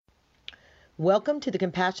Welcome to the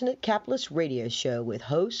Compassionate Capitalist Radio Show with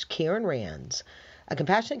host Karen Rands. A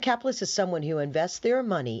compassionate capitalist is someone who invests their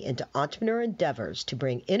money into entrepreneur endeavors to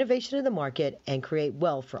bring innovation to the market and create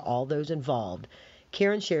wealth for all those involved.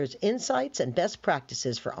 Karen shares insights and best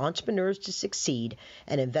practices for entrepreneurs to succeed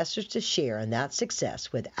and investors to share in that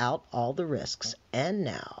success without all the risks. And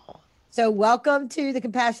now. So welcome to the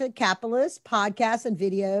Compassionate Capitalist podcast and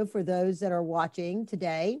video for those that are watching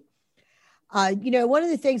today. One of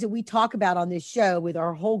the things that we talk about on this show with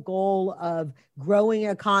our whole goal of growing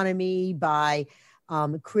an economy by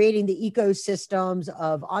creating the ecosystems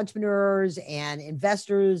of entrepreneurs and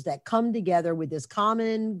investors that come together with this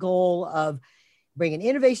common goal of bringing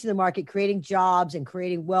innovation to the market, creating jobs and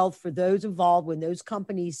creating wealth for those involved when those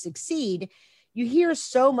companies succeed. You hear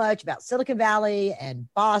so much about Silicon Valley and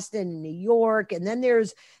Boston and New York. And then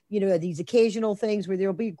there's, these occasional things where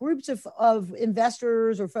there'll be groups of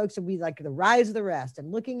investors or folks that will be like the rise of the rest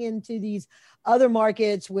and looking into these other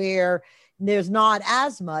markets where there's not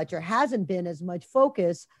as much or hasn't been as much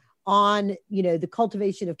focus on, the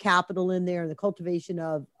cultivation of capital in there and the cultivation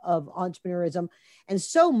of entrepreneurism. And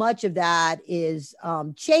so much of that is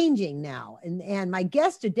changing now. And my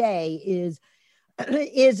guest today is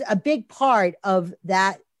a big part of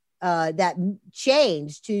that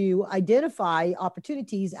change to identify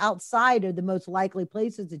opportunities outside of the most likely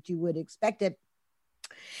places that you would expect it.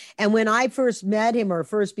 And when I first met him or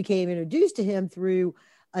first became introduced to him through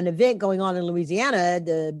an event going on in Louisiana,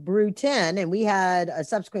 the Brew 10, and we had a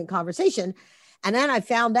subsequent conversation. And then I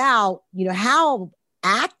found out, how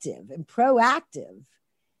active and proactive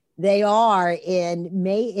they are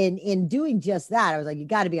in doing just that. I was like, you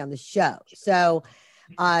got to be on the show. So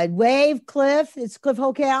wave Cliff, it's Cliff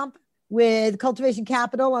Holcamp with Cultivation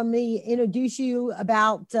Capital. Let me introduce you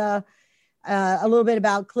about a little bit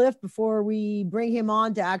about Cliff before we bring him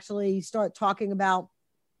on to actually start talking about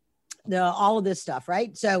all of this stuff,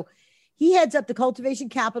 right? So he heads up the Cultivation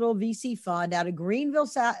Capital VC Fund out of Greenville,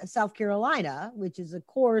 South Carolina, which is, of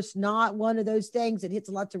course, not one of those things that hits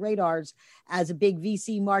lots of radars as a big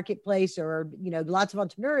VC marketplace or, lots of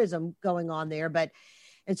entrepreneurism going on there.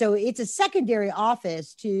 And so it's a secondary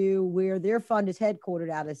office to where their fund is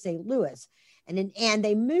headquartered out of St. Louis. And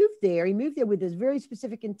they moved there. He moved there with this very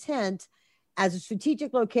specific intent as a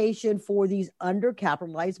strategic location for these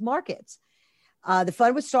undercapitalized markets. The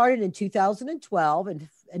fund was started in 2012 and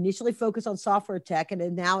initially focused on software tech and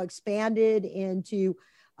has now expanded into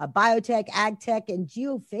biotech, ag tech, and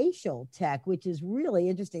geofacial tech, which is really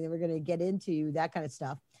interesting that we're going to get into that kind of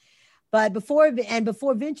stuff. But before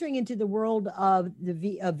venturing into the world of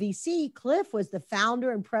VC, Cliff was the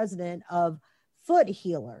founder and president of Foot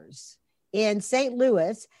Healers in St.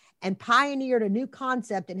 Louis and pioneered a new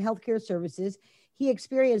concept in healthcare services. He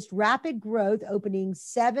experienced rapid growth, opening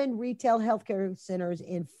 7 retail healthcare centers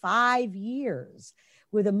in 5 years,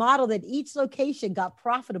 with a model that each location got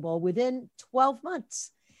profitable within 12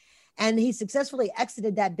 months. And he successfully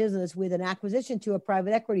exited that business with an acquisition to a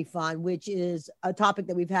private equity fund, which is a topic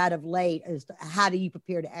that we've had of late, as to how do you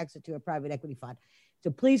prepare to exit to a private equity fund.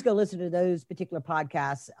 So please go listen to those particular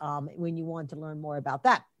podcasts when you want to learn more about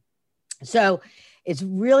that. So it's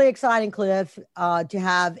really exciting, Cliff, to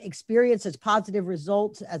have experienced such positive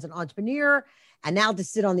results as an entrepreneur and now to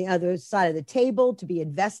sit on the other side of the table to be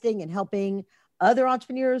investing and helping other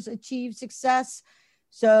entrepreneurs achieve success.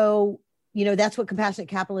 So, that's what compassionate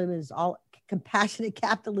capitalism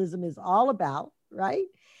is all about, right?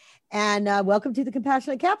 And welcome to the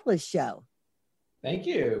Compassionate Capitalist Show. Thank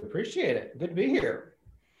you. Appreciate it. Good to be here.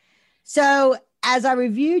 So as I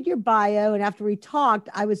reviewed your bio and after we talked,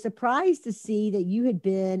 I was surprised to see that you had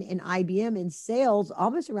been in IBM in sales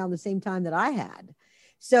almost around the same time that I had.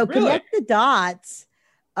 So Really? Connect the dots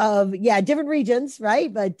of, different regions,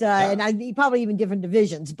 right? But, and probably even different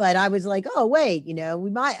divisions, but I was like, oh, wait,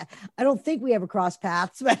 I don't think we ever crossed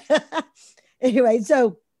paths, but anyway,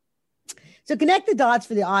 so connect the dots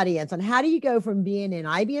for the audience on how do you go from being in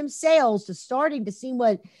IBM sales to starting to see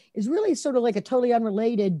what is really sort of like a totally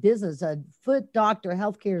unrelated business, a foot doctor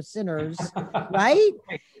healthcare centers, right?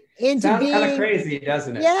 Into Sounds being kind of crazy,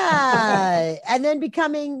 doesn't it? Yeah. And then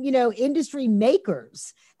becoming, industry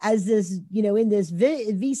makers as this, in this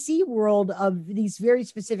VC world of these very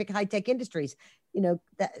specific high-tech industries,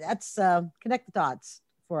 that's connect the dots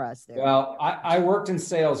for us there. Well, I worked in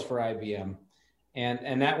sales for IBM.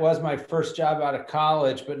 And that was my first job out of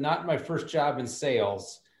college, but not my first job in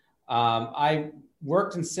sales. I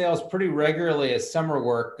worked in sales pretty regularly as summer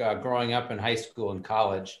work growing up in high school and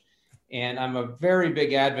college. And I'm a very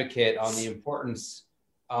big advocate on the importance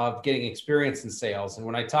of getting experience in sales. And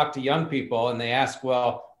when I talk to young people and they ask,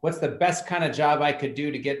 well, what's the best kind of job I could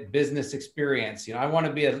do to get business experience? I want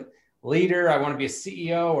to be leader. I want to be a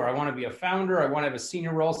CEO, or I want to be a founder. I want to have a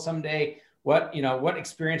senior role someday. What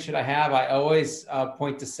experience should I have? I always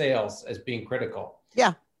point to sales as being critical.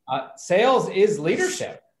 Yeah. Sales is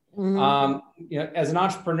leadership. Mm-hmm. As an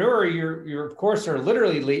entrepreneur, you're of course are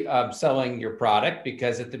literally selling your product,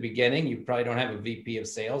 because at the beginning you probably don't have a VP of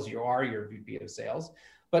sales. You are your VP of sales,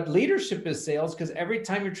 but leadership is sales, because every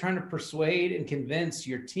time you're trying to persuade and convince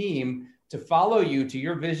your team to follow you to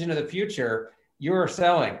your vision of the future, you're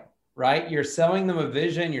selling, right? You're selling them a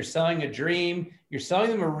vision. You're selling a dream. You're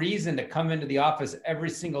selling them a reason to come into the office every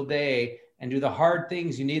single day and do the hard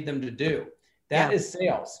things you need them to do. That is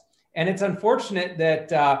sales. And it's unfortunate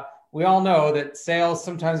that we all know that sales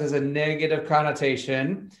sometimes has a negative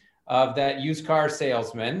connotation of that used car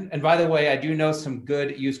salesman. And by the way, I do know some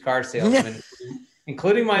good used car salesmen,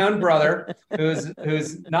 including my own brother, who's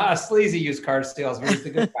not a sleazy used car salesman. He's the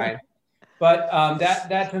good kind. But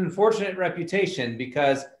that's an unfortunate reputation,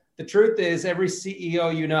 because the truth is, every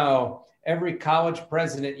CEO every college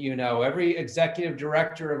president every executive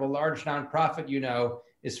director of a large nonprofit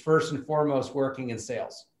is first and foremost working in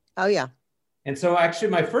sales. Oh, yeah. And so actually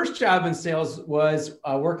my first job in sales was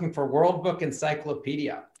working for World Book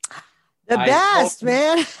Encyclopedia. The best,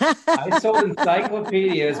 man. I sold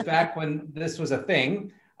encyclopedias back when this was a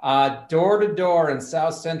thing, door to door in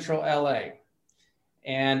South Central LA.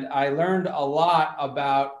 And I learned a lot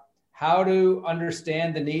about how to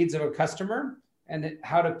understand the needs of a customer and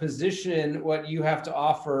how to position what you have to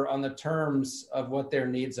offer on the terms of what their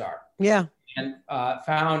needs are. Yeah. And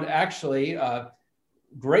found actually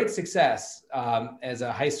great success as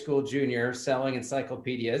a high school junior selling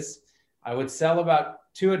encyclopedias. I would sell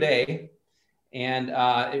about 2 a day, and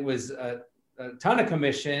it was a ton of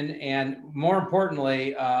commission, and more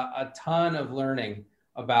importantly, a ton of learning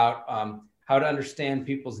about how to understand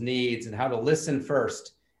people's needs and how to listen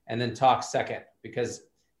first and then talk second. Because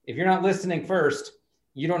if you're not listening first,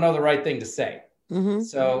 you don't know the right thing to say. Mm-hmm.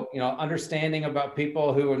 So, understanding about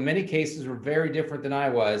people who in many cases were very different than I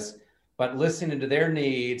was, but listening to their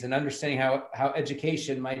needs and understanding how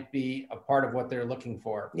education might be a part of what they're looking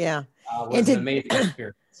for. Yeah. Was an amazing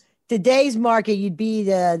experience. Today's market, you'd be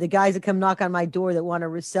the guys that come knock on my door that want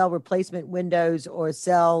to sell replacement windows or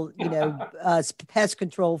sell, pest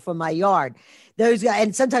control from my yard. Those guys,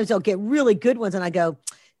 and sometimes they'll get really good ones. And I go,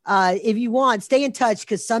 if you want, stay in touch,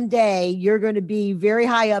 because someday you're going to be very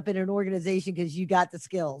high up in an organization because you got the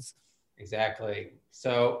skills. Exactly.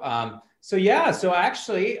 So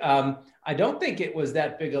actually, I don't think it was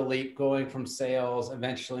that big a leap going from sales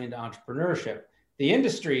eventually into entrepreneurship. The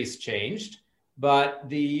industry's changed, but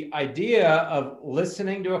the idea of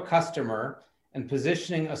listening to a customer and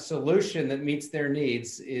positioning a solution that meets their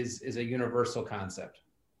needs is a universal concept.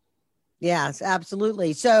 Yes,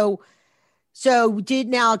 absolutely. So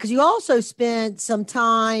because you also spent some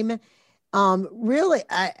time,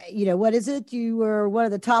 what is it? You were one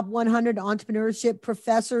of the top 100 entrepreneurship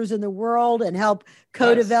professors in the world and helped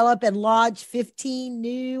co-develop and launch 15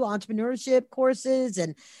 new entrepreneurship courses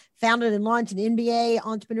and founded and launched an MBA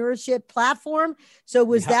entrepreneurship platform. So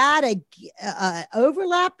was that a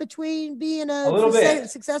overlap between being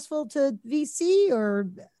successful to VC, or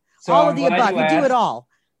all of the above? You do it all.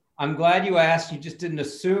 I'm glad you asked. You just didn't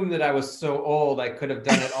assume that I was so old I could have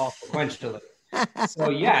done it all sequentially.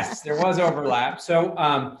 So yes, there was overlap. So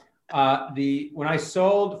when I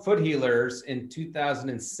sold Foot Healers in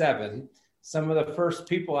 2007, some of the first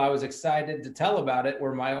people I was excited to tell about it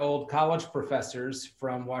were my old college professors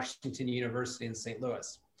from Washington University in St.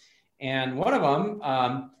 Louis. And one of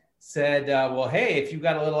them said, well, hey, if you've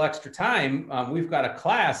got a little extra time, we've got a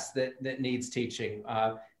class that needs teaching.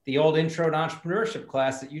 The old intro to entrepreneurship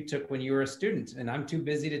class that you took when you were a student, and I'm too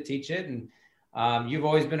busy to teach it. And you've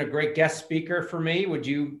always been a great guest speaker for me. Would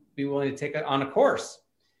you be willing to take it on a course?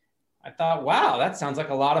 I thought, wow, that sounds like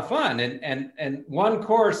a lot of fun. And one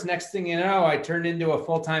course, next thing you know, I turned into a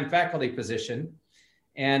full-time faculty position.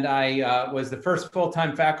 And I was the first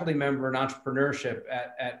full-time faculty member in entrepreneurship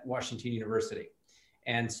at Washington University,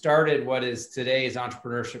 and started what is today's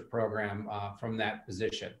entrepreneurship program from that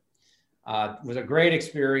position. It was a great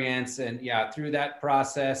experience. And through that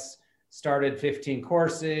process, started 15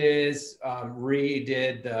 courses,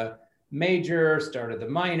 redid the major, started the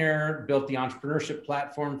minor, built the entrepreneurship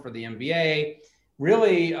platform for the MBA.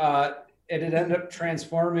 Really, it ended up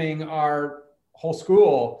transforming our whole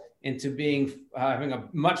school into having a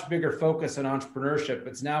much bigger focus on entrepreneurship.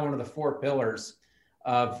 It's now one of the 4 pillars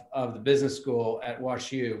of the business school at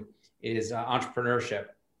WashU is entrepreneurship.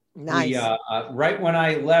 Nice. Right when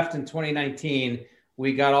I left in 2019,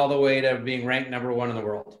 we got all the way to being ranked number 1 in the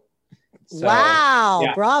world. So, wow.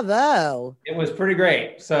 Yeah, bravo. It was pretty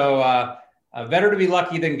great. So better to be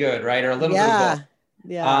lucky than good, right? Or a little bit of both.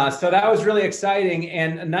 Yeah. So that was really exciting.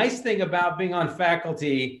 And a nice thing about being on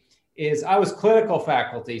faculty is I was clinical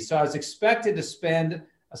faculty. So I was expected to spend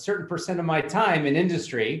a certain percent of my time in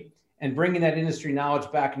industry and bringing that industry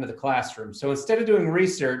knowledge back into the classroom. So instead of doing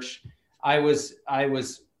research, I was,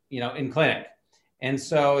 in clinic. And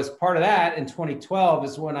so as part of that, in 2012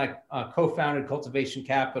 is when I co-founded Cultivation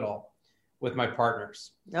Capital with my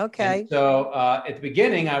partners. Okay. And so at the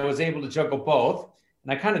beginning, I was able to juggle both.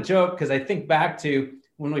 And I kind of joke because I think back to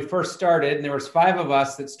when we first started, and there was 5 of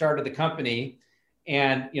us that started the company.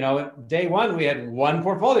 And, day one, we had one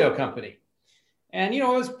portfolio company. And, it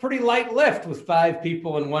was pretty light lift with 5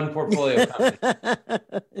 people in one portfolio company.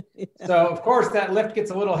 Yeah. So, of course, that lift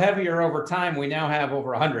gets a little heavier over time. We now have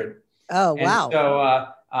over 100. Oh, wow. And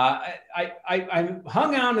so I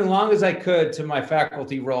hung on as long as I could to my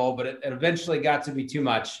faculty role, but it eventually got to be too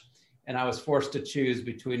much. And I was forced to choose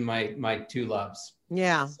between my 2 loves.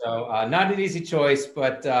 Yeah. So not an easy choice,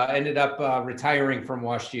 but ended up retiring from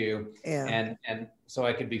WashU. Yeah. And so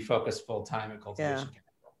I could be focused full time at Cultivation Capital.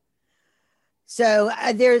 So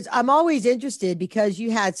I'm always interested because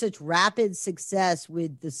you had such rapid success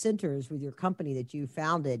with the centers with your company that you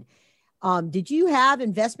founded. Did you have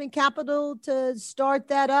investment capital to start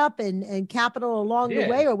that up and capital along the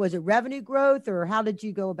way, or was it revenue growth, or how did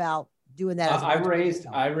you go about doing that? I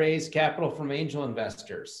raised capital from angel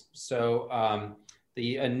investors. So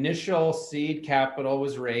the initial seed capital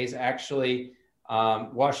was raised. Actually,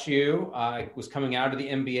 WashU, I was coming out of the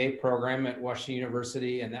MBA program at Washington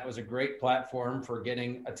University, and that was a great platform for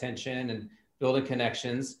getting attention and building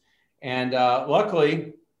connections. And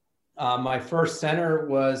luckily, my first center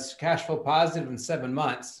was cash flow positive in 7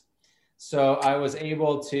 months. So I was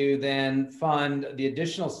able to then fund the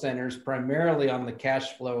additional centers primarily on the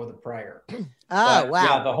cash flow of the prior. Wow.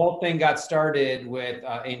 Yeah, the whole thing got started with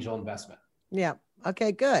angel investment. Yeah.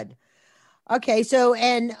 Okay, good. Okay. So,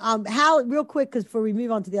 and how, real quick, because before we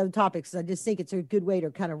move on to the other topics, I just think it's a good way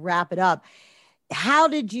to kind of wrap it up. How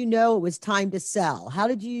did you know it was time to sell? How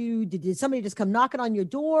did somebody just come knocking on your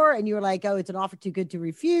door and you were like, oh, it's an offer too good to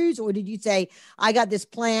refuse? Or did you say, I got this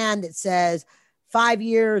plan that says 5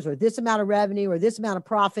 years or this amount of revenue or this amount of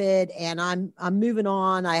profit, and I'm moving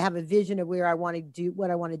on. I have a vision of where I want to do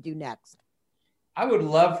what I want to do next? I would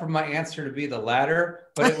love for my answer to be the latter,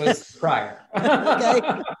 but it was prior. Okay.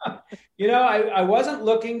 I wasn't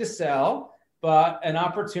looking to sell, but an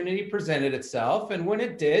opportunity presented itself. And when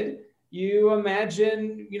it did, you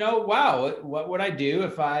imagine, wow, what would I do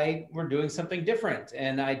if I were doing something different?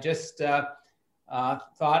 And I just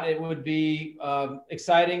thought it would be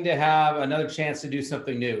exciting to have another chance to do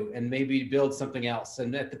something new and maybe build something else.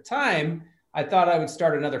 And at the time, I thought I would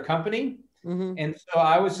start another company. Mm-hmm. And so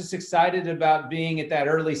I was just excited about being at that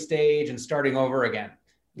early stage and starting over again.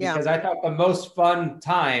 Because I thought the most fun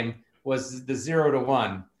time was the 0 to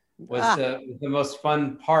 1, was the most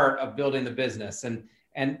fun part of building the business.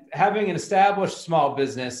 And having an established small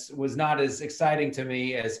business was not as exciting to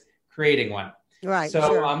me as creating one. Right. So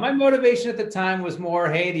sure. My motivation at the time was more,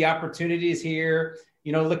 hey, the opportunity is here.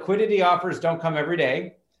 Liquidity offers don't come every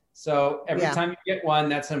day. So every time you get one,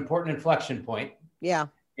 that's an important inflection point. Yeah.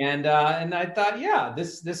 And I thought,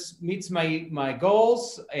 this meets my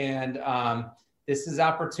goals, and this is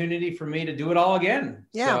opportunity for me to do it all again.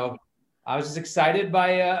 Yeah. So I was just excited by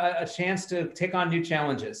a chance to take on new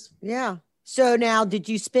challenges. Yeah. So now, did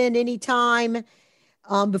you spend any time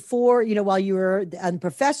before, while you were a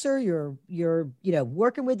professor, you're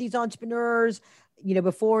working with these entrepreneurs,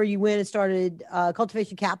 before you went and started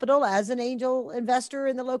Cultivation Capital as an angel investor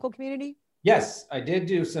in the local community? Yes, I did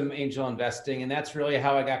do some angel investing, and that's really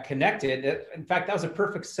how I got connected. In fact, that was a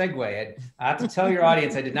perfect segue. I have to tell your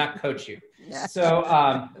audience, I did not coach you. So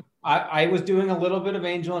I was doing a little bit of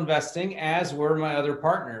angel investing, as were my other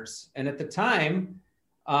partners. And at the time,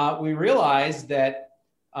 we realized that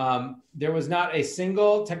there was not a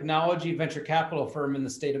single technology venture capital firm in the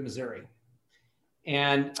state of Missouri.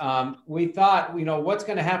 And we thought, what's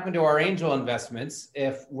going to happen to our angel investments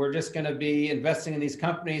if we're just going to be investing in these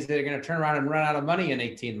companies that are going to turn around and run out of money in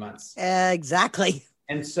 18 months? Exactly.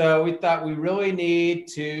 And so we thought we really need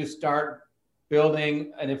to start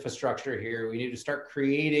building an infrastructure here. We need to start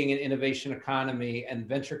creating an innovation economy, and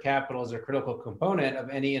venture capital is a critical component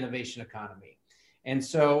of any innovation economy. And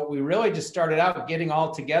so we really just started out getting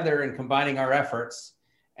all together and combining our efforts,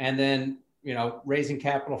 and then raising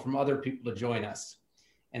capital from other people to join us.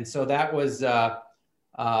 And so that was, it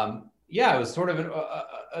was sort of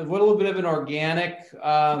a little bit of an organic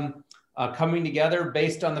coming together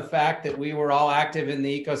based on the fact that we were all active in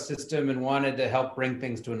the ecosystem and wanted to help bring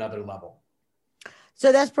things to another level.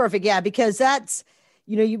 So that's perfect. Yeah, because that's,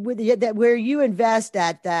 that where you invest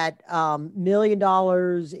at that $1 million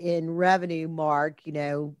in revenue mark,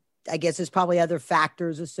 I guess there's probably other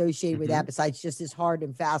factors associated with that besides just this hard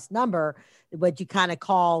and fast number, what you kind of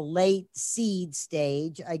call late seed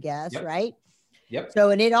stage, I guess, right? Yep. So,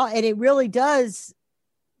 and it really does.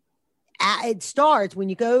 It starts when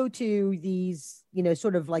you go to these,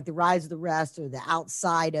 sort of like the rise of the rest or the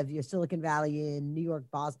outside of your Silicon Valley in New York,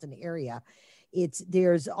 Boston area.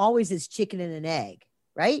 There's always this chicken and an egg,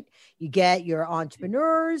 right? You get your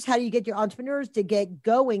entrepreneurs. How do you get your entrepreneurs to get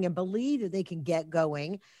going and believe that they can get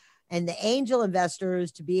going? And the angel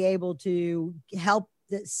investors to be able to help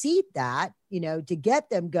seed that, to get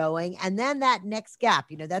them going. And then that next gap,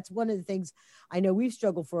 that's one of the things I know we've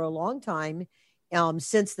struggled for a long time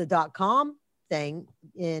since the .com thing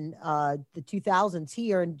in the 2000s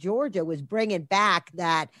here in Georgia, was bringing back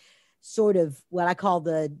that sort of what I call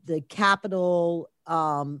the capital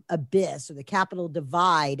abyss or the capital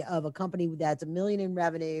divide of a company that's $1 million in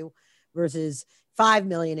revenue versus $5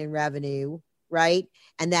 million in revenue, right?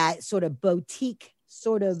 And that sort of boutique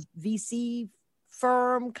sort of VC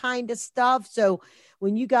firm kind of stuff. So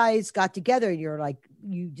when you guys got together, you're like,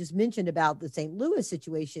 you just mentioned about the St. Louis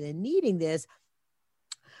situation and needing this,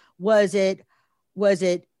 was it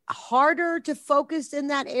harder to focus in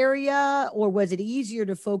that area, or was it easier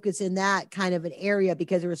to focus in that kind of an area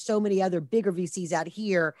because there were so many other bigger VCs out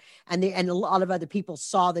here, and a lot of other people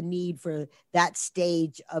saw the need for that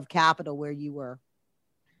stage of capital where you were?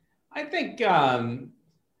 I think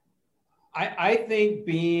I think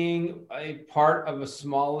being a part of a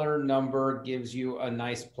smaller number gives you a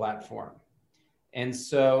nice platform. And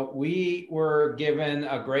so we were given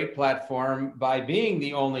a great platform by being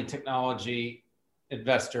the only technology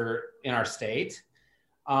investor in our state,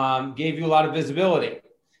 gave you a lot of visibility.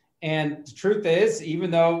 And the truth is,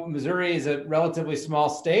 even though Missouri is a relatively small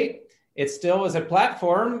state, it still is a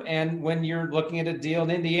platform. And when you're looking at a deal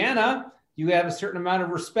in Indiana, you have a certain amount of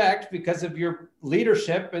respect because of your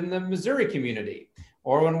leadership in the Missouri community.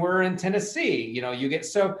 Or when we're in Tennessee, you get,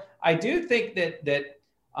 so I do think that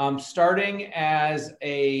starting as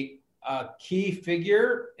a key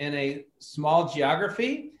figure in a small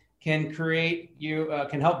geography can create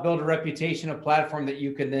can help build a reputation, a platform that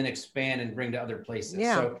you can then expand and bring to other places.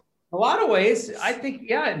 Yeah. So a lot of ways, I think,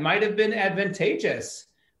 it might have been advantageous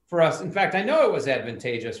for us. In fact, I know it was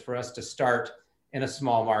advantageous for us to start in a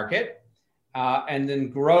small market and then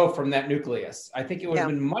grow from that nucleus. I think it would have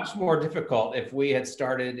been much more difficult if we had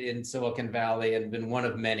started in Silicon Valley and been one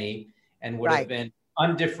of many and would have been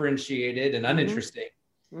undifferentiated and uninteresting,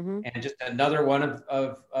 and just another one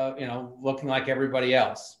of looking like everybody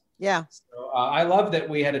else. Yeah. So I love that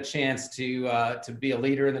we had a chance to be a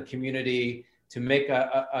leader in the community, to make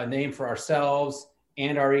a name for ourselves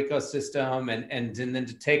and our ecosystem, and then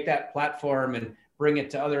to take that platform and bring it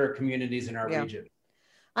to other communities in our region.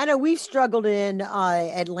 I know we've struggled in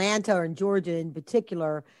Atlanta or in Georgia in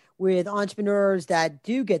particular with entrepreneurs that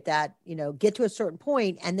do get that, get to a certain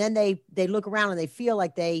point, and then they look around and they feel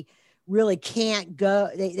like they really can't go.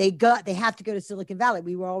 They have to go to Silicon Valley.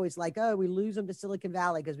 We were always like, oh, we lose them to Silicon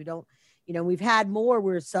Valley because we don't, we've had more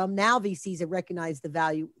where some now VCs have recognized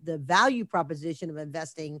the value proposition of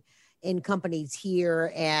investing in companies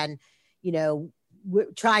here, and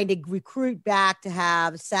we're trying to recruit back to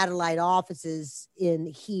have satellite offices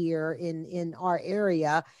in our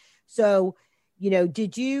area. So,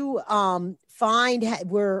 did you find I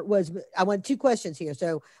want two questions here.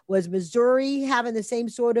 So was Missouri having the same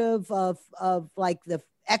sort of like the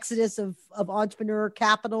exodus of entrepreneur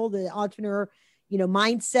capital, the entrepreneur,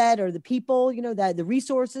 mindset, or the people, that the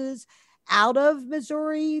resources out of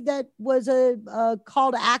Missouri that was a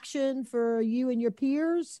call to action for you and your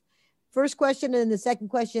peers? First question. And the second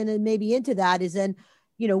question, and maybe into that, is then,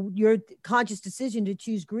 your conscious decision to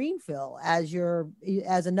choose Greenville as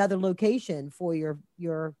another location for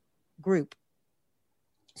your group.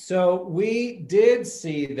 So we did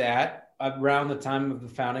see that around the time of the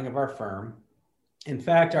founding of our firm. In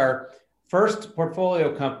fact, our first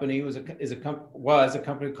portfolio company was a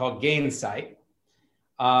company called Gainsight.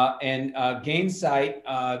 And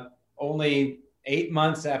Gainsight, only 8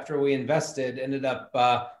 months after we invested, ended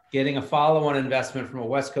up getting a follow-on investment from a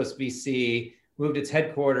West Coast VC, moved its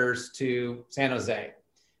headquarters to San Jose.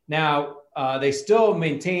 Now, they still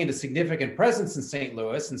maintained a significant presence in St.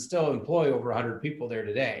 Louis and still employ over 100 people there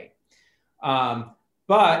today.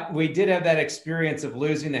 But we did have that experience of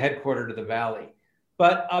losing the headquarters to the Valley.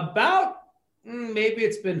 But about, maybe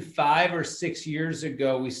it's been 5 or 6 years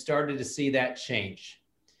ago, we started to see that change.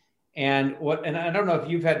 And I don't know if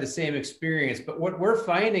you've had the same experience, but what we're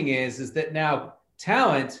finding is that now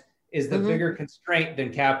talent is the bigger constraint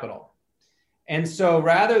than capital. And so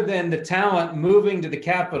rather than the talent moving to the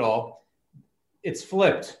capital, it's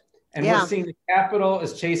flipped. And we're seeing the capital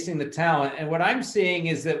is chasing the talent. And what I'm seeing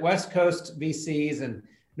is that West Coast VCs and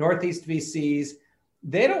Northeast VCs,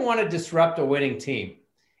 they don't want to disrupt a winning team.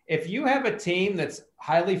 If you have a team that's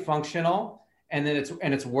highly functional and then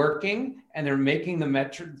it's working and they're making the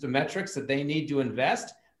metrics that they need to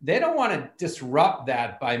invest, they don't want to disrupt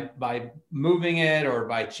that by moving it or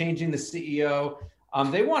by changing the CEO.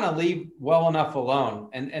 They want to leave well enough alone.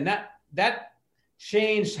 And that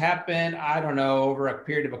change happened, I don't know, over a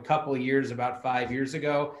period of a couple of years, about 5 years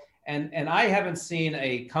ago. And I haven't seen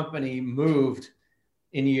a company moved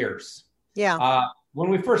in years. Yeah. When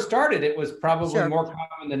we first started, it was probably more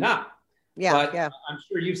common than not. Yeah. But yeah. I'm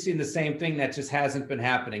sure you've seen the same thing that just hasn't been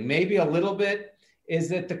happening. Maybe a little bit is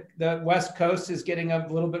that the West Coast is getting a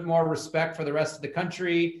little bit more respect for the rest of the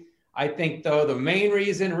country. I think, though, the main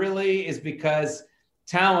reason really is because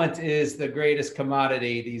talent is the greatest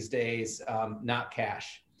commodity these days, not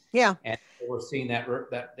cash. Yeah. And we're seeing that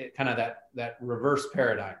reverse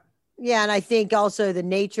paradigm. Yeah. And I think also the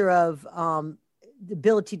nature of the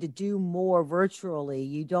ability to do more virtually,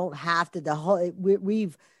 you don't have to,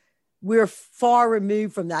 we're far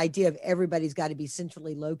removed from the idea of everybody's got to be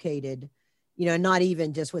centrally located, not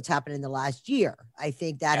even just what's happened in the last year. I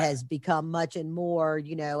think that has become much and more,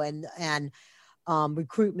 and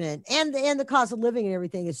recruitment and the cost of living and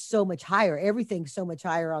everything is so much higher. Everything's so much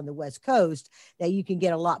higher on the West Coast that you can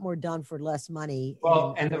get a lot more done for less money.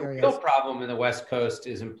 Well, and the real problem in the West Coast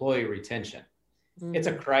is employee retention. Mm-hmm. It's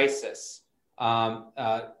a crisis.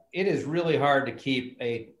 It is really hard to keep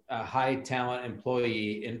a high talent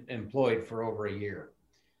employee employed for over a year.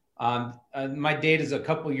 My data is a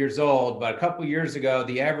couple years old, but a couple years ago,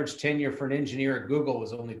 the average tenure for an engineer at Google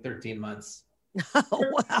was only 13 months.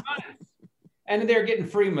 Wow. And they're getting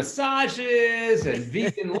free massages and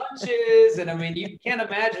vegan lunches. And I mean, you can't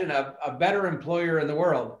imagine a better employer in the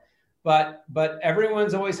world, but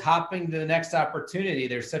everyone's always hopping to the next opportunity.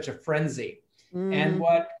 There's such a frenzy. And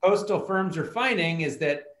what coastal firms are finding is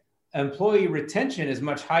that employee retention is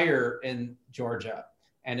much higher in Georgia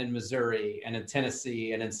and in Missouri and in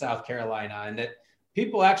Tennessee and in South Carolina, and that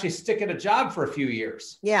people actually stick at a job for a few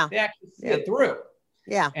years. Yeah. They actually see it through.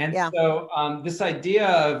 Yeah. And so this idea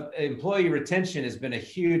of employee retention has been a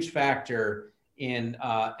huge factor in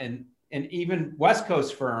even West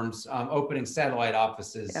Coast firms opening satellite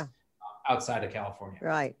offices outside of California.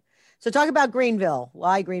 Right. So talk about Greenville.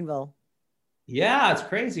 Why Greenville? Yeah, it's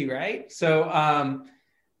crazy, right? So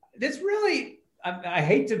this really, I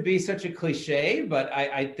hate to be such a cliche, but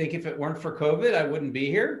I think if it weren't for COVID, I wouldn't be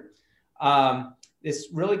here. This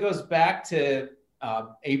really goes back to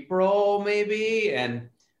April maybe, and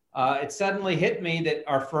it suddenly hit me that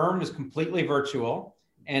our firm is completely virtual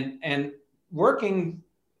and working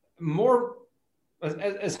more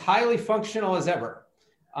as highly functional as ever.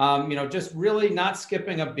 Just really not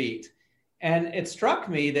skipping a beat. And it struck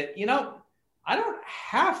me that, I don't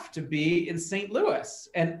have to be in St. Louis.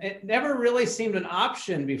 And it never really seemed an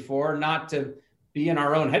option before not to be in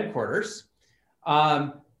our own headquarters.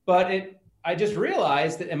 But I just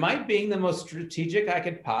realized that am I being the most strategic I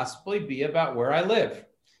could possibly be about where I live?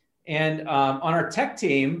 And on our tech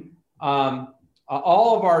team,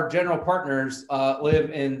 all of our general partners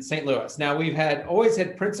live in St. Louis. Now, we've always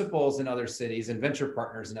had principals in other cities and venture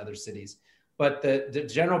partners in other cities, but the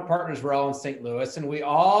general partners were all in St. Louis, and we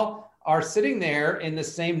all are sitting there in the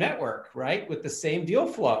same network, right, with the same deal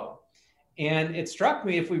flow. And it struck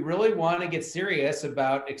me, if we really want to get serious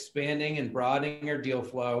about expanding and broadening our deal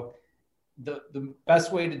flow, the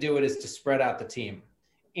best way to do it is to spread out the team.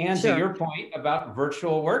 And to your point about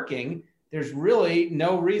virtual working, there's really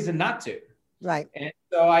no reason not to. Right. And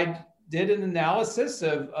so I did an analysis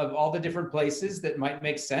of all the different places that might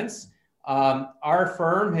make sense. Our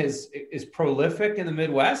firm is prolific in the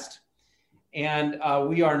Midwest, and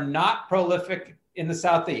we are not prolific in the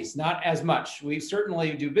Southeast, not as much. We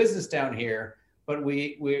certainly do business down here, but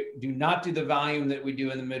we do not do the volume that we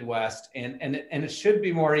do in the Midwest. And it should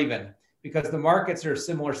be more even because the markets are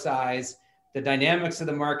similar size. The dynamics of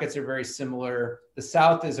the markets are very similar. The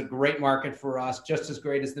South is a great market for us, just as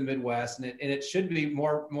great as the Midwest, and it should be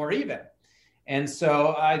more even. And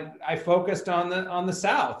so I focused on the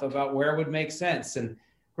South about where it would make sense. And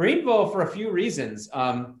Greenville for a few reasons.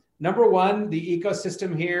 Number one, the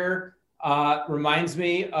ecosystem here reminds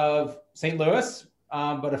me of St. Louis,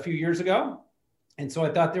 but a few years ago. And so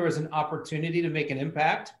I thought there was an opportunity to make an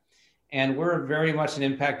impact. And we're very much an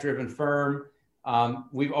impact-driven firm.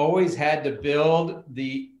 We've always had to build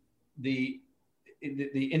the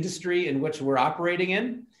industry in which we're operating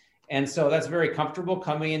in. And so that's very comfortable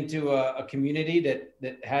coming into a community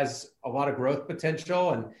that has a lot of growth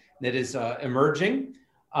potential and that is emerging.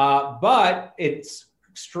 But it's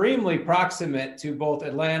extremely proximate to both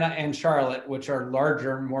Atlanta and Charlotte, which are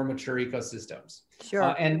larger, more mature ecosystems.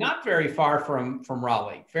 Sure. And not very far from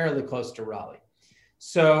Raleigh, fairly close to Raleigh.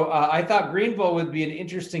 So I thought Greenville would be an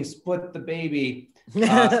interesting split the baby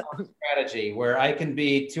strategy, where I can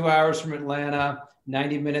be 2 hours from Atlanta,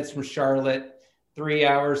 90 minutes from Charlotte, 3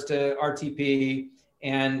 hours to RTP,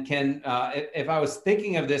 and can, if I was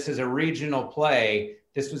thinking of this as a regional play,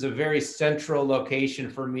 this was a very central location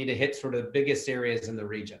for me to hit sort of the biggest areas in the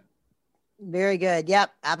region. Very good.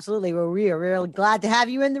 Yep, absolutely. Well, we are really glad to have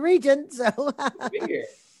you in the region. So,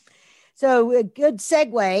 so a good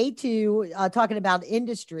segue to talking about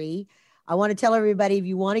industry. I want to tell everybody, if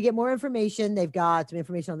you want to get more information, they've got some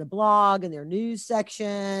information on the blog and their news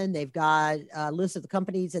section. They've got a list of the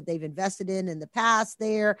companies that they've invested in the past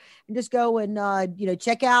there, and just go and,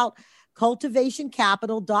 check out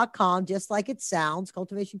cultivationcapital.com, just like it sounds,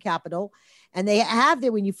 Cultivation Capital. And they have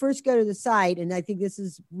there, when you first go to the site, and I think this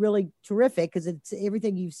is really terrific because it's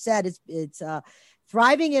everything you've said. It's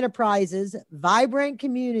thriving enterprises, vibrant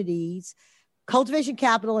communities. Cultivation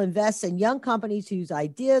Capital invests in young companies whose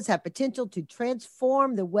ideas have potential to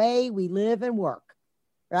transform the way we live and work.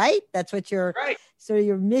 Right? That's what your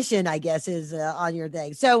mission, I guess, is on your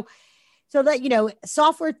thing. So that,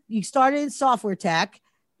 software, you started in software tech,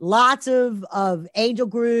 lots of angel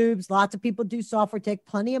groups, lots of people do software tech,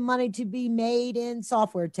 plenty of money to be made in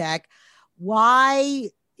software tech. Why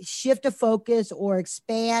shift a focus or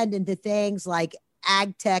expand into things like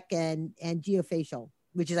ag tech and geospatial,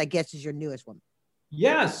 which is, I guess, is your newest one?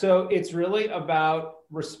 Yeah, so it's really about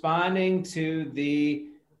responding to the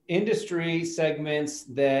industry segments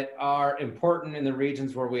that are important in the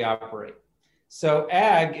regions where we operate. So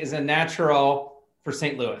ag is a natural for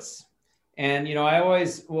St. Louis. And, I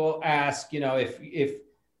always will ask, if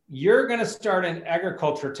you're going to start an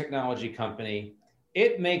agriculture technology company,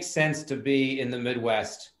 it makes sense to be in the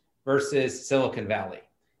Midwest versus Silicon Valley,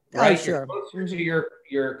 right? Oh, sure. You're closer to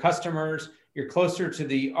your customers. You're closer to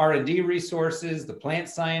the R&D resources, the plant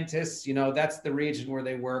scientists, that's the region where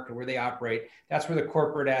they work and where they operate. That's where the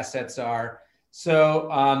corporate assets are. So,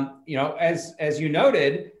 as you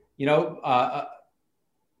noted,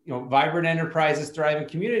 vibrant enterprises, thriving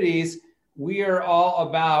communities, we are all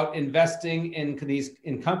about investing in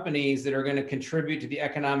companies that are going to contribute to the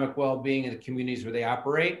economic well-being of the communities where they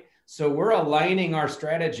operate. So we're aligning our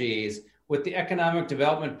strategies with the economic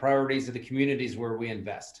development priorities of the communities where we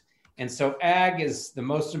invest. And so ag is the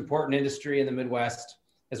most important industry in the Midwest,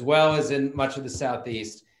 as well as in much of the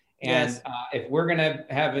Southeast. And yes. If we're going to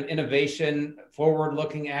have an innovation,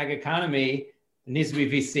 forward-looking ag economy, it needs to be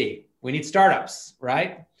VC. We need startups,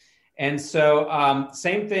 right? And so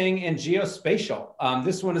same thing in geospatial.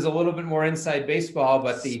 This one is a little bit more inside baseball,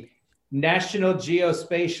 but the National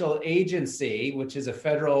Geospatial Agency, which is a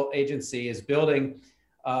federal agency, is building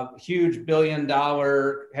a huge $1 billion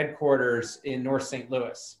headquarters in North St.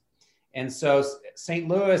 Louis. And so St.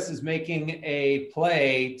 Louis is making a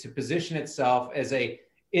play to position itself as a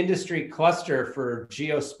industry cluster for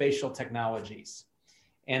geospatial technologies.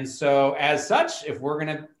 And so as such, if we're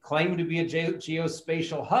going to claim to be a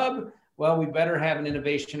geospatial hub, well, we better have an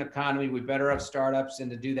innovation economy. We better have startups.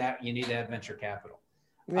 And to do that, you need to have venture capital.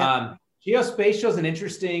 Yeah. Geospatial is an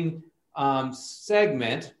interesting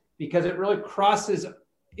segment because it really crosses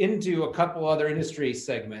into a couple other industry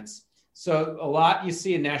segments. So a lot you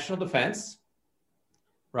see in national defense,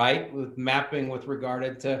 right? With mapping with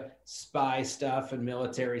regard to spy stuff and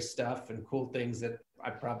military stuff and cool things that I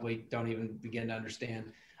probably don't even begin to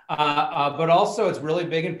understand. But also it's really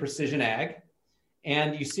big in precision ag.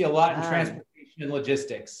 And you see a lot in transportation and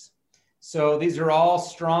logistics. So these are all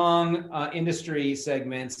strong industry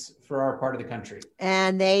segments for our part of the country.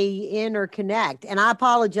 And they interconnect. And I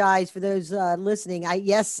apologize for those listening.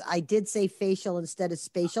 Yes, I did say facial instead of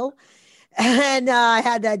spatial. And I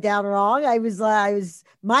had that down wrong.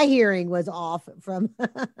 My hearing was off from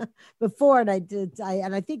before. And I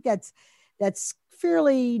think that's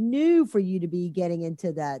fairly new for you to be getting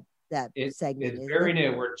into that segment. It's very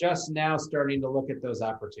new. We're just now starting to look at those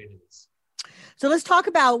opportunities. So let's talk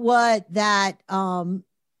about what is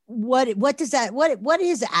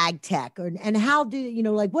ag tech, and how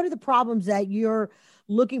what are the problems that you're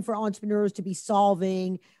looking for entrepreneurs to be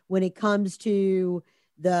solving when it comes to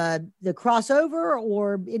the crossover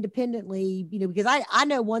or independently, because I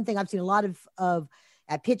know one thing. I've seen a lot of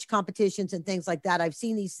at pitch competitions and things like that. I've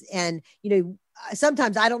seen these, and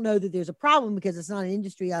sometimes I don't know that there's a problem because it's not an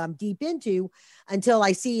industry I'm deep into until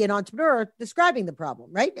I see an entrepreneur describing the problem,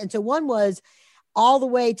 right? And so one was, all the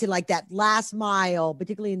way to like that last mile,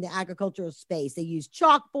 particularly in the agricultural space. They use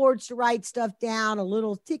chalkboards to write stuff down, a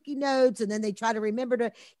little sticky notes, and then they try to remember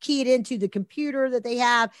to key it into the computer that they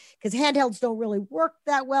have, because handhelds don't really work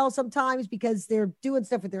that well sometimes because they're doing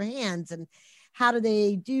stuff with their hands. And how do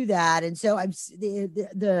they do that? And so I'm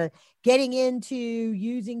the getting into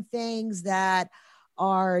using things that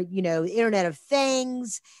are, you know, the Internet of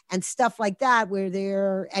Things and stuff like that, where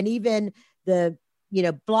they're, and even the, you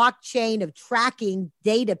know, blockchain of tracking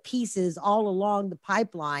data pieces all along the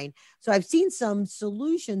pipeline. So I've seen some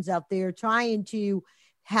solutions out there trying to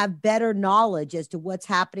have better knowledge as to what's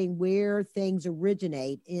happening, where things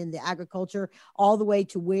originate in the agriculture, all the way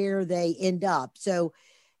to where they end up. So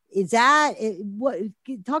is that what,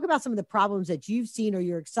 talk about some of the problems that you've seen, or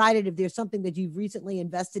you're excited if there's something that you've recently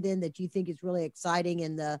invested in that you think is really exciting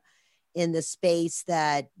in the space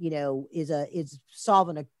that, you know, is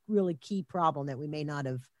solving a really key problem that we may not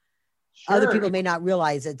have, other people may not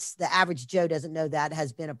realize. It's the average Joe doesn't know that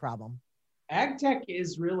has been a problem. Ag tech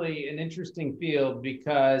is really an interesting field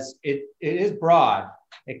because it is broad.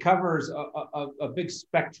 It covers a big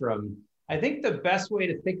spectrum. I think the best way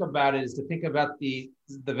to think about it is to think about the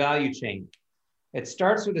value chain. It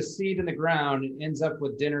starts with a seed in the ground and ends up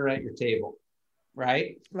with dinner at your table,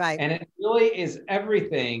 right? Right. And it really is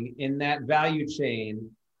everything in that value chain,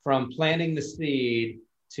 from planting the seed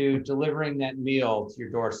to delivering that meal to your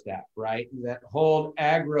doorstep, right? That whole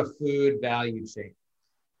agri-food value chain.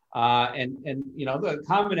 And you know, the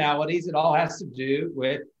commonalities, it all has to do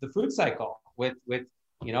with the food cycle, with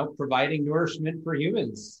you know, providing nourishment for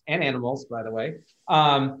humans and animals, by the way.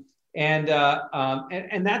 And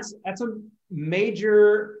that's a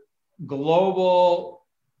major global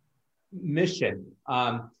mission.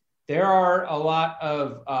 There are a lot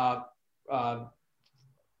of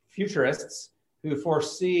futurists who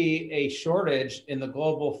foresee a shortage in the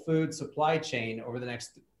global food supply chain over the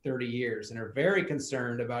next 30 years and are very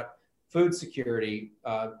concerned about food security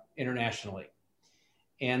internationally.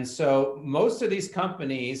 And so most of these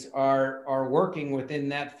companies are working within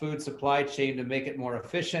that food supply chain to make it more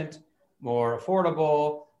efficient, more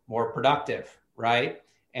affordable, more productive, right?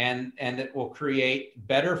 And it will create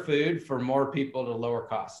better food for more people to lower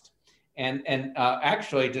cost. And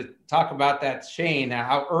actually, to talk about that chain,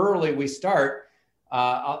 how early we start,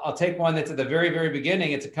 I'll take one that's at the very, very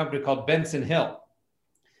beginning. It's a company called Benson Hill.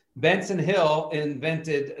 Benson Hill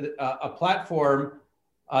invented a platform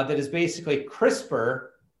that is basically CRISPR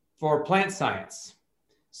for plant science.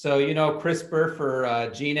 So, you know, CRISPR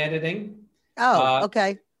for gene editing. Oh,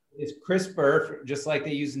 okay. It's CRISPR, just like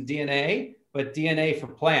they use in DNA, but DNA for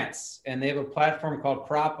plants. And they have a platform called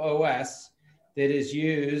Crop OS that is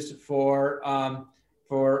used for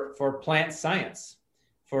plant science,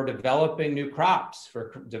 for developing new crops,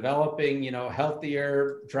 for developing, you know,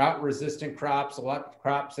 healthier, drought-resistant crops, a lot of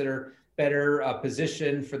crops that are better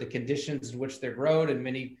positioned for the conditions in which they're grown. And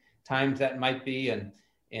many times that might be in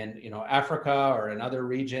you know, Africa or in other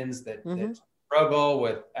regions that struggle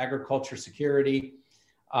with agriculture security.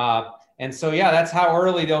 And so, yeah, that's how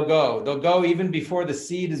early they'll go. They'll go even before the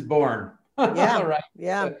seed is born. Yeah. Right.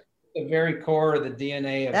 Yeah. The very core of the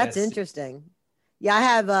DNA of that's interesting. Yeah, I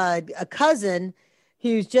have a cousin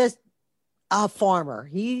who's just a farmer.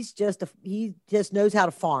 He just knows how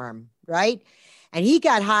to farm, right? And he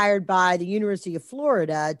got hired by the University of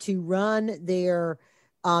Florida to run their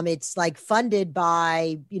it's like funded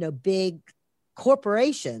by, you know, big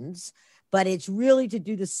corporations, but it's really to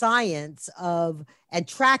do the science of and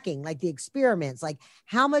tracking, like the experiments, like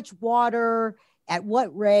how much water at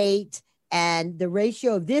what rate, and the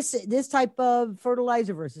ratio of this type of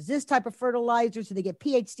fertilizer versus this type of fertilizer. So they get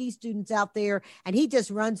PhD students out there, and he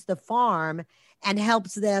just runs the farm and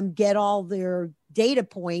helps them get all their data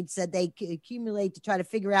points that they accumulate to try to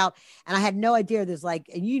figure out. And I had no idea there's like,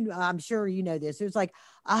 and I'm sure you know this, there's like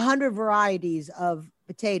 100 varieties of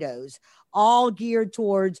potatoes, all geared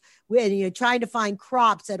towards, you know, trying to find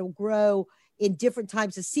crops that'll grow in different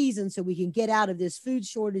types of seasons so we can get out of this food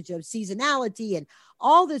shortage of seasonality, and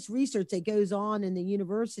all this research that goes on in the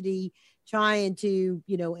university trying to,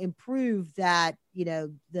 you know, improve that, you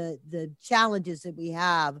know, the challenges that we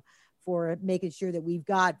have for making sure that we've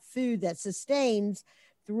got food that sustains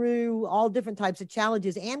through all different types of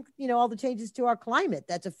challenges, and, you know, all the changes to our climate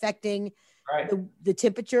that's affecting the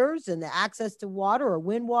temperatures and the access to water, or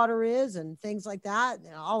when water is, and things like that,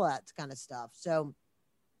 and all that kind of stuff. So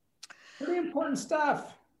pretty important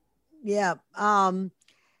stuff. Yeah.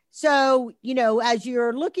 So, you know, as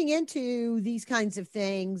you're looking into these kinds of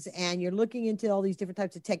things and you're looking into all these different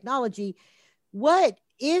types of technology, what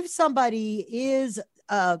if somebody is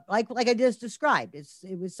like I just described,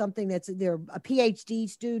 it was something they're a PhD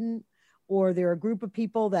student, or they're a group of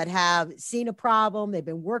people that have seen a problem, they've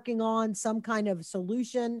been working on some kind of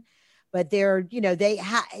solution, but they're,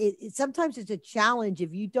 sometimes it's a challenge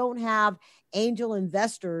if you don't have angel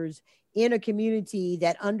investors in a community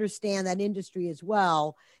that understand that industry as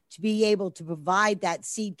well, to be able to provide that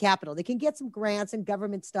seed capital. They can get some grants and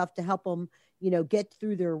government stuff to help them, get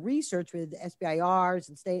through their research with SBIRs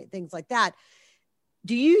and things like that.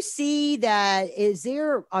 Do you see that?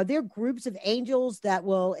 Are there groups of angels that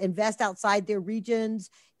will invest outside their regions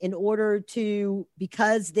in order to,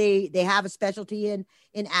 because they have a specialty in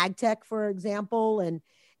ag tech, for example,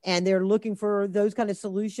 and they're looking for those kind of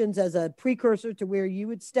solutions as a precursor to where you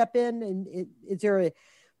would step in? And is there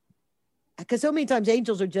because so many times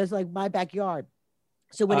angels are just like my backyard.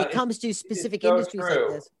 So when it comes to specific industries like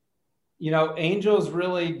this, angels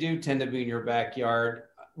really do tend to be in your backyard,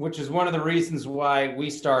 which is one of the reasons why we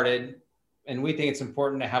started, and we think it's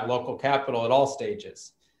important to have local capital at all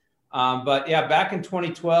stages. But yeah, back in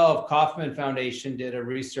 2012, Kauffman Foundation did a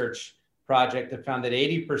research project that found that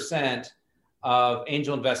 80% of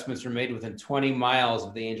angel investments are made within 20 miles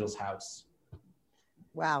of the angel's house.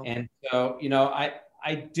 Wow. And so,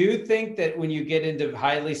 I do think that when you get into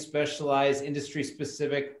highly specialized industry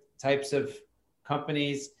specific types of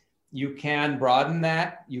companies, you can broaden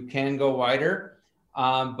that, you can go wider.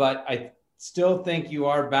 But I still think you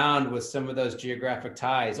are bound with some of those geographic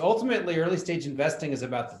ties. Ultimately, early stage investing is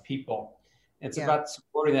about the people. It's about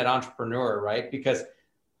supporting that entrepreneur, right? Because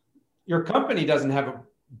your company doesn't have a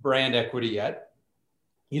brand equity yet.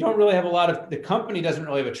 You don't really have the company doesn't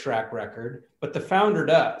really have a track record, but the founder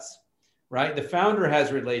does, right? The founder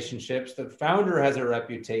has relationships. The founder has a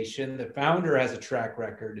reputation. The founder has a track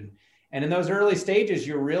record. And in those early stages,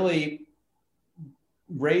 you're really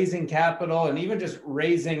raising capital and even just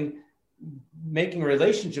making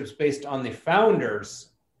relationships based on the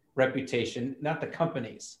founder's reputation, not the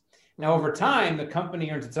company's. Now, over time, the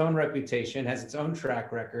company earns its own reputation, has its own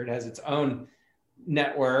track record, has its own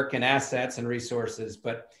network and assets and resources.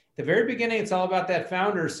 But at the very beginning, it's all about that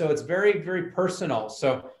founder. So it's very, very personal.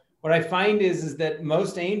 So what I find is that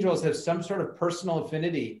most angels have some sort of personal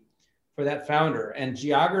affinity for that founder, and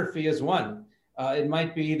geography is one. It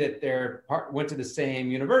might be that went to the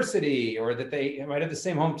same university, or that they might have the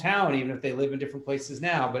same hometown, even if they live in different places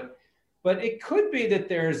now. But it could be that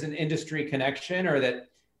there's an industry connection, or that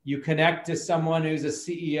you connect to someone who's a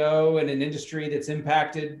CEO in an industry that's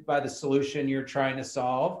impacted by the solution you're trying to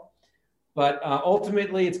solve. But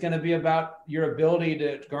ultimately, it's going to be about your ability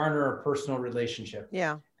to garner a personal relationship.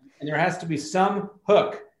 Yeah. And there has to be some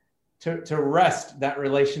hook to rest that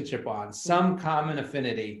relationship on, some common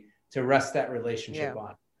affinity to rest that relationship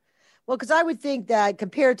on. Well, because I would think that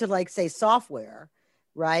compared to, like, say, software,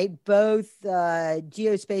 right, both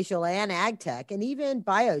geospatial and ag tech, and even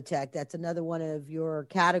biotech, that's another one of your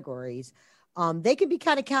categories, they can be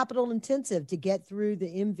kind of capital intensive to get through the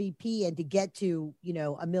MVP and to get to,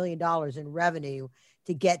 $1 million in revenue,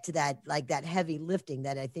 to get to that, like, that heavy lifting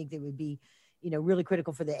that I think that would be, really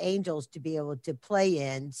critical for the angels to be able to play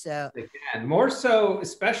in. So they can. More so,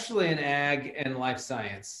 especially in ag and life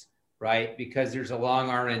science, right? Because there's a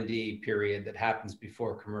long R&D period that happens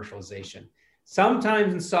before commercialization.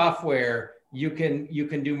 Sometimes in software, you can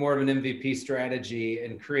do more of an MVP strategy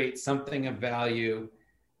and create something of value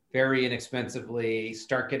very inexpensively,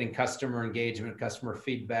 start getting customer engagement, customer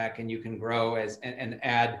feedback, and you can grow and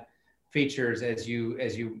add features as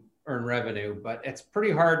you earn revenue. But it's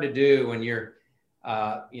pretty hard to do when you're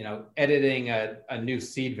editing a new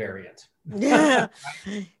seed variant. Yeah.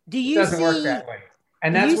 It doesn't work that way.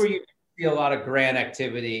 And that's where you see a lot of grant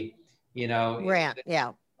activity, grant,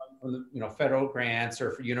 from federal grants,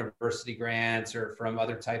 or for university grants, or from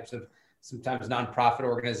other types of sometimes nonprofit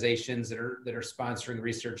organizations that are sponsoring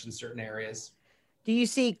research in certain areas. Do you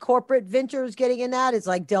see corporate ventures getting in that? It's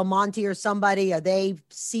like Del Monte or somebody. Are they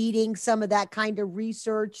seeding some of that kind of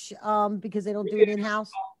research because they don't do it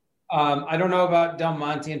in-house? I don't know about Del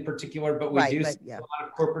Monte in particular, but we do see a lot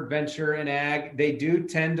of corporate venture in ag. They do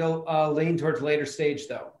tend to lean towards later stage,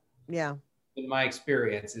 though. Yeah. In my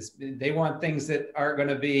experience, is they want things that are going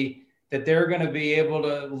to be, that they're going to be able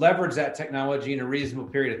to leverage that technology in a reasonable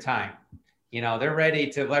period of time. They're ready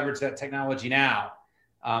to leverage that technology now.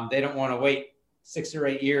 They don't want to wait 6 or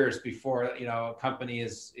 8 years before, a company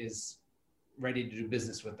is ready to do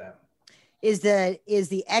business with them. Is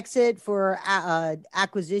the exit for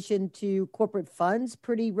acquisition to corporate funds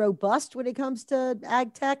pretty robust when it comes to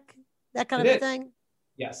ag tech, that kind of a thing?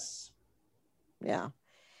 Yes. Yeah.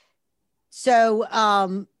 So,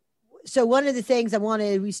 so one of the things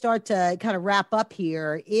we start to kind of wrap up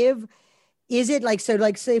here, Is it like, so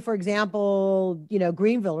like, say, for example,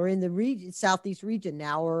 Greenville or in the Southeast region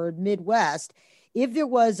now, or Midwest, if there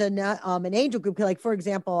was an angel group, like, for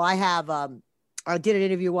example, I did an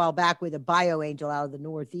interview a while back with a bio angel out of the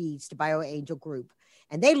Northeast, a bio angel group,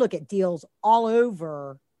 and they look at deals all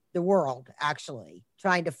over the world, actually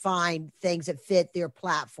trying to find things that fit their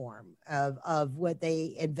platform of what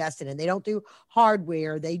they invested in. They don't do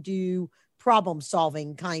hardware. They do problem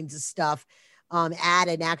solving kinds of stuff at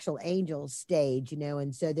an actual angel stage,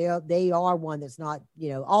 and so they are one that's not,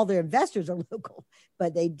 all their investors are local,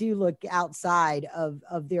 but they do look outside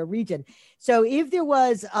of their region. So if there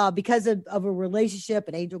was, because of a relationship,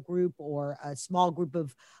 an angel group or a small group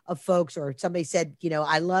of folks, or somebody said,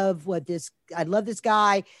 I love this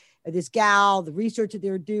guy or this gal, the research that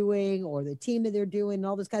they're doing or the team that they're doing and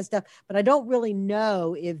all this kind of stuff, but I don't really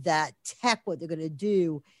know if that tech, what they're going to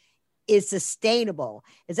do, is sustainable.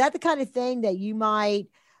 Is that the kind of thing that you might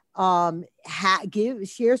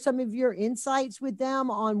share some of your insights with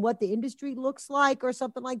them on what the industry looks like or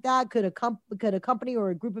something like that? Could a company or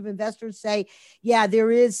a group of investors say, yeah,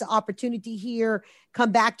 there is opportunity here,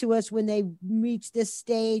 come back to us when they reach this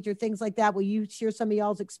stage, or things like that? Will you share some of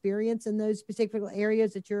y'all's experience in those specific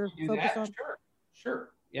areas that you're focused on? Sure.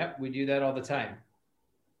 Yep. We do that all the time.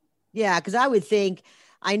 Yeah. Cause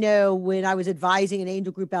I know when I was advising an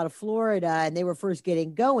angel group out of Florida and they were first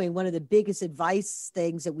getting going, one of the biggest advice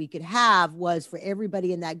things that we could have was for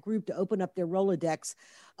everybody in that group to open up their Rolodex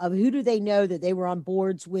of who do they know that they were on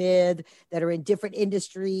boards with that are in different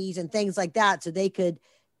industries and things like that. So they could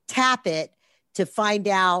tap it to find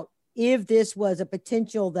out if this was a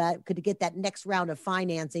potential that could get that next round of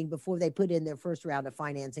financing before they put in their first round of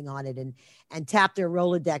financing on it, and tap their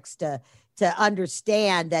Rolodex to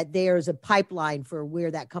understand that there's a pipeline for where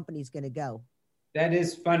that company's going to go. That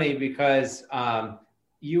is funny because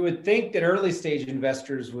you would think that early stage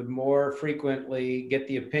investors would more frequently get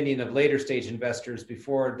the opinion of later stage investors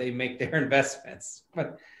before they make their investments,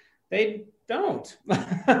 but they don't.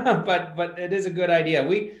 but it is a good idea.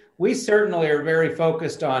 We certainly are very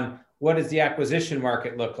focused on what does the acquisition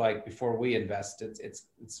market look like before we invest.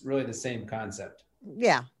 It's really the same concept.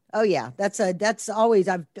 Yeah. Oh yeah. That's always,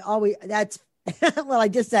 well, I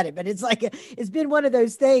just said it, but it's like, it's been one of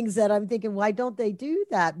those things that I'm thinking, why don't they do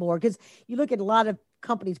that more? Because you look at a lot of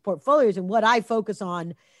companies' portfolios, and what I focus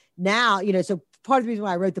on now, so part of the reason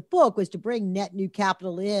why I wrote the book was to bring net new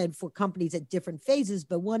capital in for companies at different phases.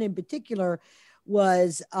 But one in particular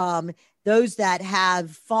was those that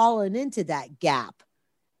have fallen into that gap.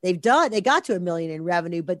 They got to $1 million in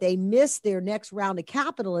revenue, but they missed their next round of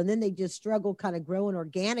capital. And then they just struggle kind of growing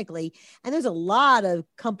organically. And there's a lot of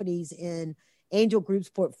companies in angel groups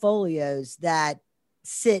portfolios that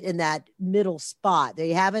sit in that middle spot.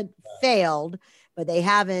 They haven't failed, but they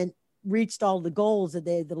haven't reached all the goals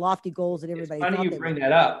the lofty goals that everybody thought. Funny you bring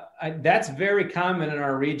that up. That's very common in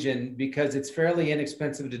our region because it's fairly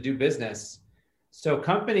inexpensive to do business. So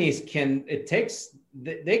companies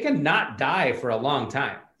they can not die for a long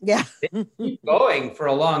time. Yeah. They keep going for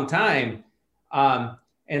a long time.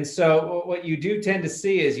 And so what you do tend to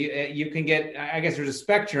see is you can get, I guess there's a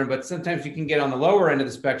spectrum, but sometimes you can get on the lower end of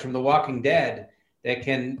the spectrum, the Walking Dead, that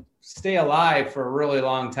can stay alive for a really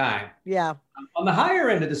long time. Yeah. On the higher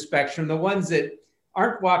end of the spectrum, the ones that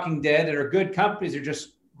aren't Walking Dead, that are good companies, are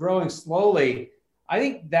just growing slowly. I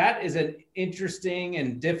think that is an interesting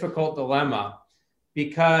and difficult dilemma,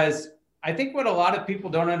 because I think what a lot of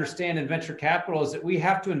people don't understand in venture capital is that we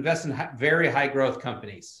have to invest in very high growth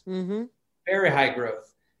companies, very high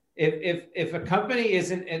growth. If a company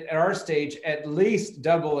isn't at our stage at least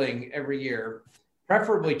doubling every year,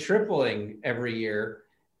 preferably tripling every year,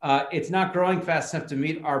 it's not growing fast enough to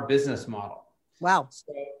meet our business model. Wow.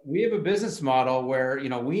 So we have a business model where,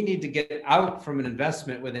 we need to get out from an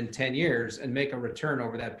investment within 10 years and make a return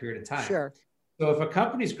over that period of time. Sure. So if a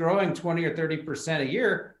company's growing 20 or 30% a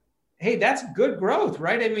year, hey, that's good growth,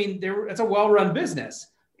 right? I mean, it's a well-run business.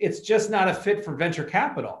 It's just not a fit for venture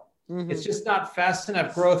capital. It's just not fast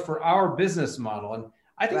enough growth for our business model. And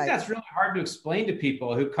I think that's really hard to explain to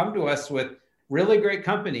people who come to us with really great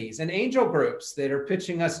companies and angel groups that are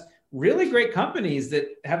pitching us really great companies that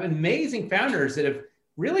have amazing founders that have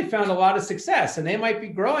really found a lot of success. And they might be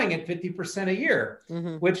growing at 50% a year,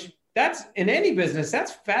 which that's in any business,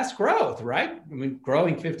 that's fast growth, right? I mean,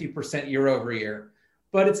 growing 50% year over year,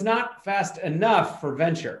 but it's not fast enough for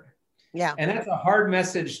venture. Yeah. And that's a hard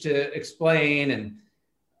message to explain. And,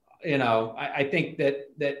 I think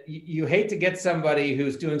that you hate to get somebody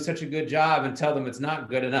who's doing such a good job and tell them it's not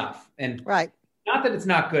good enough. And not that it's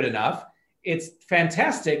not good enough. It's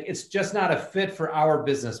fantastic. It's just not a fit for our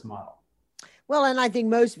business model. Well, and I think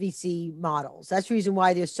most VC models, that's the reason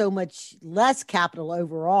why there's so much less capital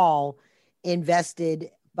overall invested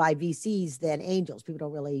by VCs than angels. People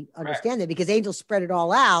don't really understand that because angels spread it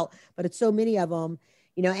all out, but it's so many of them,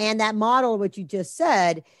 and that model, what you just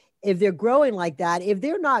said, if they're growing like that, if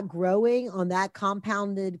they're not growing on that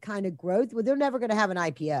compounded kind of growth, well, they're never going to have an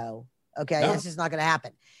IPO. Okay. No. It's just not going to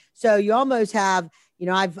happen. So you almost have,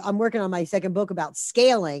 I'm working on my second book about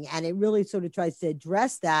scaling, and it really sort of tries to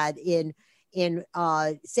address that in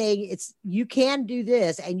saying you can do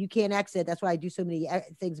this and you can exit. That's why I do so many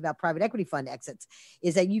things about private equity fund exits,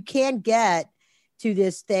 is that you can get to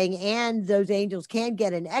this thing and those angels can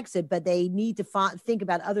get an exit, but they need to think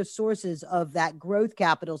about other sources of that growth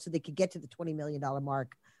capital so they could get to the $20 million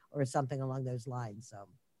mark or something along those lines.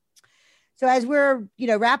 So as we're,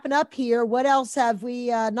 wrapping up here, what else have we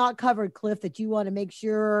not covered, Cliff, that you want to make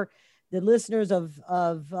sure the listeners of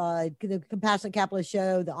the Compassionate Capitalist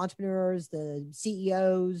Show, the entrepreneurs, the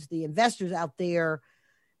CEOs, the investors out there,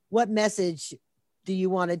 what message do you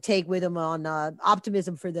want to take with them on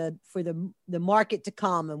optimism for the market to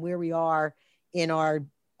come and where we are in our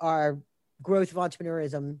growth of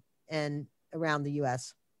entrepreneurism and around the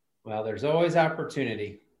U.S.? Well, there's always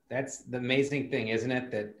opportunity. That's the amazing thing, isn't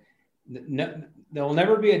it? That there'll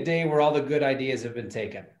never be a day where all the good ideas have been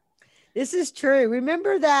taken. This is true.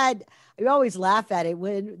 Remember that we always laugh at it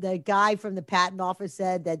when the guy from the patent office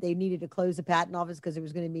said that they needed to close the patent office because there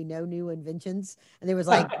was going to be no new inventions. And there was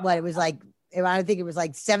like, I think it was like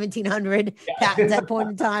 1,700 patents at that point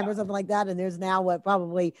in time or something like that. And there's now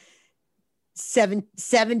probably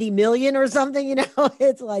 70 million or something,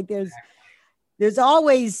 it's like there's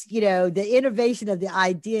always, the innovation of the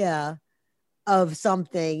idea of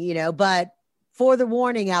something, but for the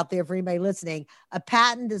warning out there for anybody listening, a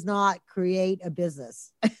patent does not create a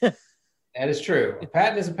business. That is true. A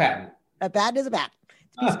patent is a patent. A patent is a patent.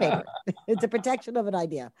 It's a piece of paper. It's a protection of an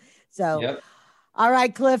idea. So, yep. All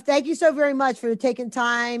right, Cliff, thank you so very much for taking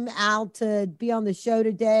time out to be on the show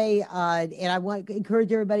today. And I want to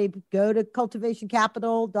encourage everybody to go to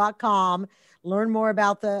cultivationcapital.com, learn more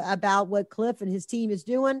about what Cliff and his team is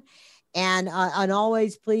doing. And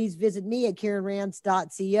always, please visit me at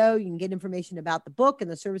KarenRands.co. You can get information about the book and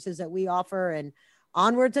the services that we offer, and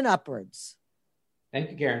onwards and upwards.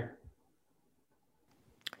 Thank you, Karen.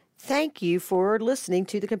 Thank you for listening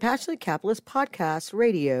to the Compassionate Capitalist Podcast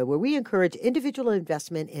Radio, where we encourage individual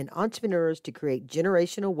investment in entrepreneurs to create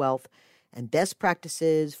generational wealth and best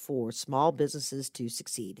practices for small businesses to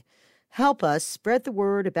succeed. Help us spread the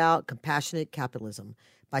word about compassionate capitalism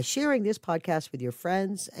by sharing this podcast with your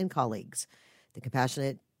friends and colleagues. The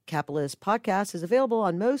Compassionate Capitalist Podcast is available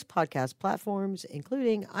on most podcast platforms,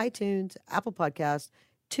 including iTunes, Apple Podcasts,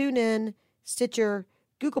 TuneIn, Stitcher,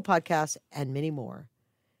 Google Podcasts, and many more.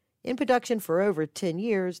 In production for over 10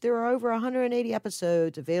 years, there are over 180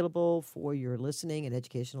 episodes available for your listening and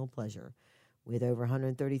educational pleasure. With over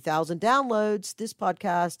 130,000 downloads, this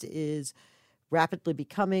podcast is rapidly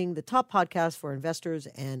becoming the top podcast for investors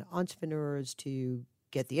and entrepreneurs to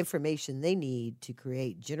get the information they need to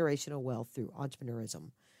create generational wealth through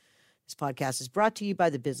entrepreneurism. This podcast is brought to you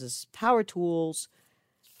by the Business Power Tools,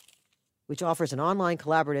 which offers an online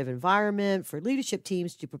collaborative environment for leadership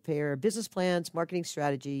teams to prepare business plans, marketing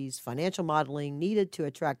strategies, financial modeling needed to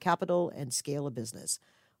attract capital and scale a business.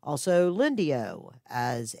 Also, Lendio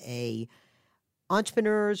as a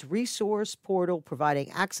entrepreneur's resource portal providing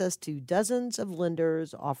access to dozens of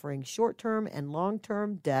lenders offering short-term and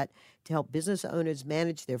long-term debt to help business owners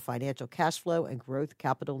manage their financial cash flow and growth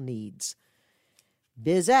capital needs.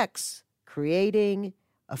 BizX, creating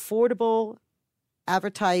affordable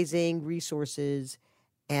advertising resources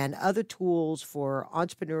and other tools for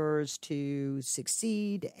entrepreneurs to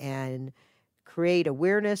succeed and create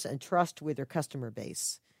awareness and trust with their customer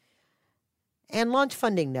base. And Launch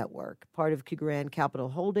Funding Network, part of Cougar Capital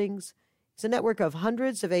Holdings, is a network of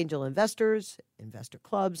hundreds of angel investors, investor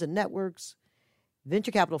clubs and networks,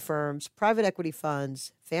 venture capital firms, private equity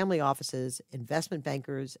funds, family offices, investment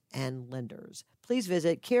bankers, and lenders. Please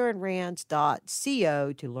visit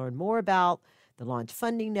KarenRands.co to learn more about the Launch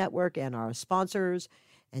Funding Network and our sponsors,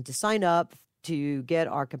 and to sign up to get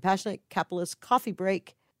our Compassionate Capitalist coffee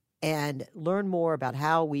break and learn more about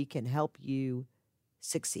how we can help you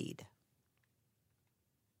succeed.